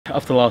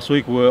after last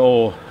week, we were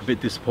all a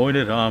bit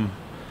disappointed.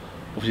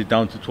 Obviously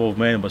down to 12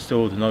 men, but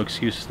still no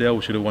excuses there.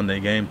 We should have won that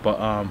game.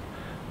 But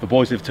the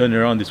boys have turned it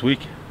around this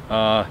week.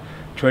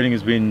 Training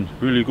has been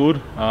really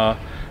good.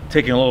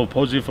 Taking a lot of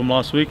positive from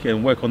last week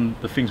and work on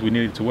the things we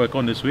needed to work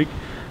on this week.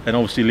 And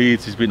obviously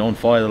Leeds has been on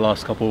fire the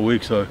last couple of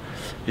weeks, so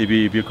it'd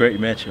be a great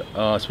match,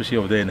 especially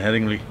over there in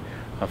Headingley.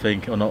 I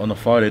think on a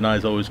Friday night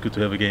it's always good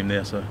to have a game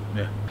there. So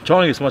yeah,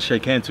 trying as much as I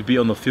can to be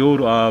on the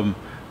field.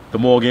 The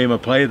more game I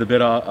play, the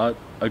better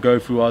I go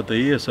throughout the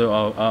year.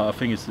 So I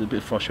think it's a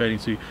bit frustrating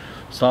to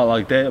start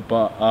like that,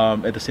 but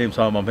at the same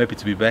time I'm happy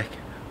to be back.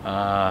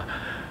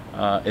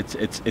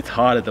 It's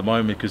hard at the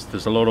moment because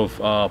there's a lot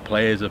of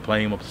players that are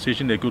playing in my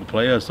position. They're good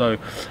players, so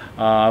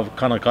I've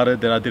kind of got it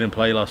that I didn't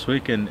play last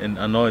week, and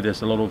I know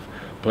there's a lot of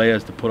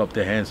players to put up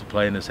their hands to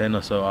play in the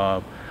centre.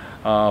 So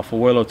for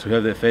Wello to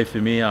have their faith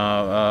in me,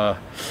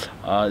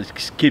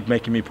 keep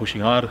making me pushing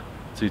hard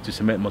to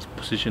cement my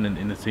position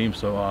in the team.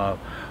 So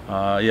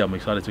yeah, I'm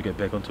excited to get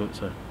back onto it.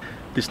 So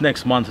this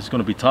next month is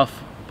going to be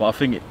tough, but I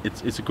think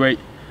it's a great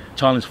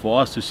challenge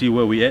for us to see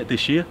where we're at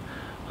this year.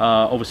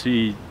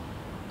 Obviously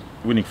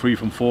winning 3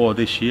 from 4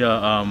 this year,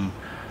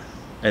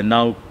 and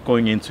now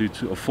going into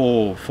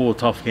four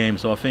tough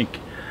games. So I think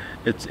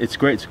it's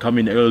great to come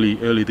in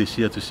early this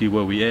year to see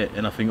where we're at,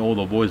 and I think all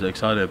the boys are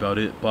excited about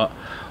it. But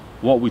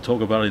what we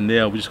talk about in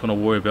there, we're just going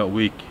to worry about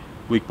week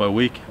by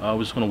week. We're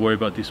just going to worry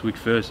about this week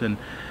first, and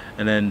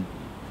then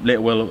let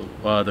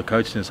the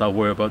coaches and stuff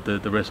worry about the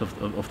rest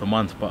of the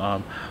month.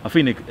 But I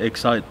think it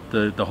excites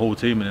the whole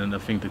team, and I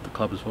think that the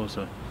club as well.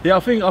 So yeah, I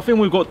think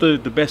we've got the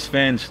best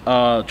fans,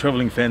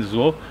 travelling fans as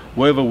well.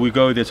 Wherever we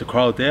go, there's a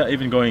crowd there.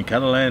 Even going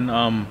Catalan,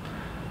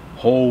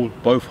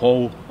 both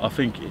Hull. I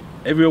think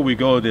everywhere we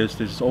go,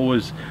 there's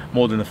always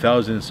more than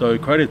 1,000. So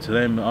credit to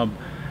them.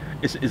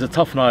 It's a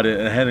tough night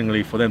at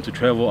Headingley for them to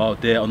travel out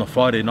there on a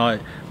Friday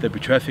night. There'll be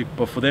traffic,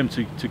 but for them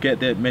to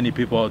get that many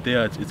people out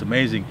there, it's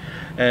amazing.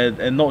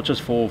 And not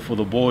just for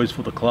the boys,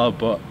 for the club,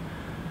 but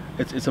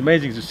it's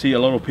amazing to see a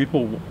lot of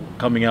people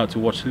coming out to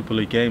watch Super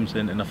League games.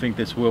 And I think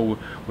that's where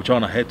we're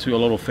trying to head to. A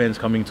lot of fans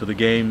coming to the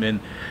game.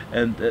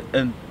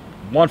 And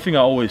one thing I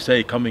always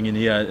say coming in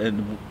here,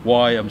 and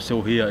why I'm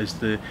still here, is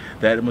the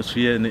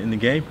atmosphere in the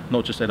game,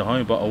 not just at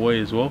home but away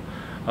as well.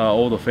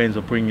 All the fans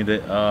are bringing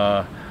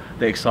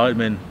the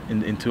excitement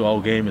into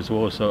our game as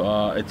well.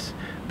 So it's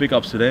big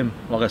ups to them.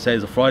 Like I say,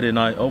 it's a Friday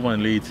night over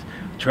in Leeds,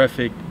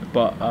 traffic,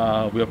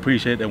 but we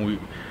appreciate it, and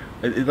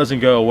it doesn't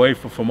go away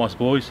from us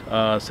boys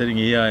sitting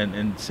here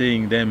and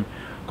seeing them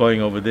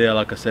going over there.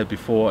 Like I said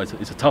before,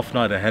 it's a tough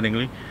night at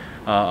Headingley.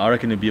 I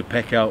reckon it'd be a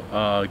pack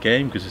out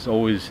game, because it's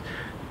always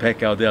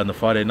pack out there on the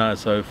Friday night.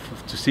 So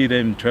to see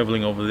them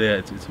travelling over there,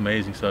 it's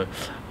amazing. So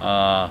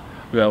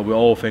we're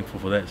all thankful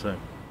for that. So.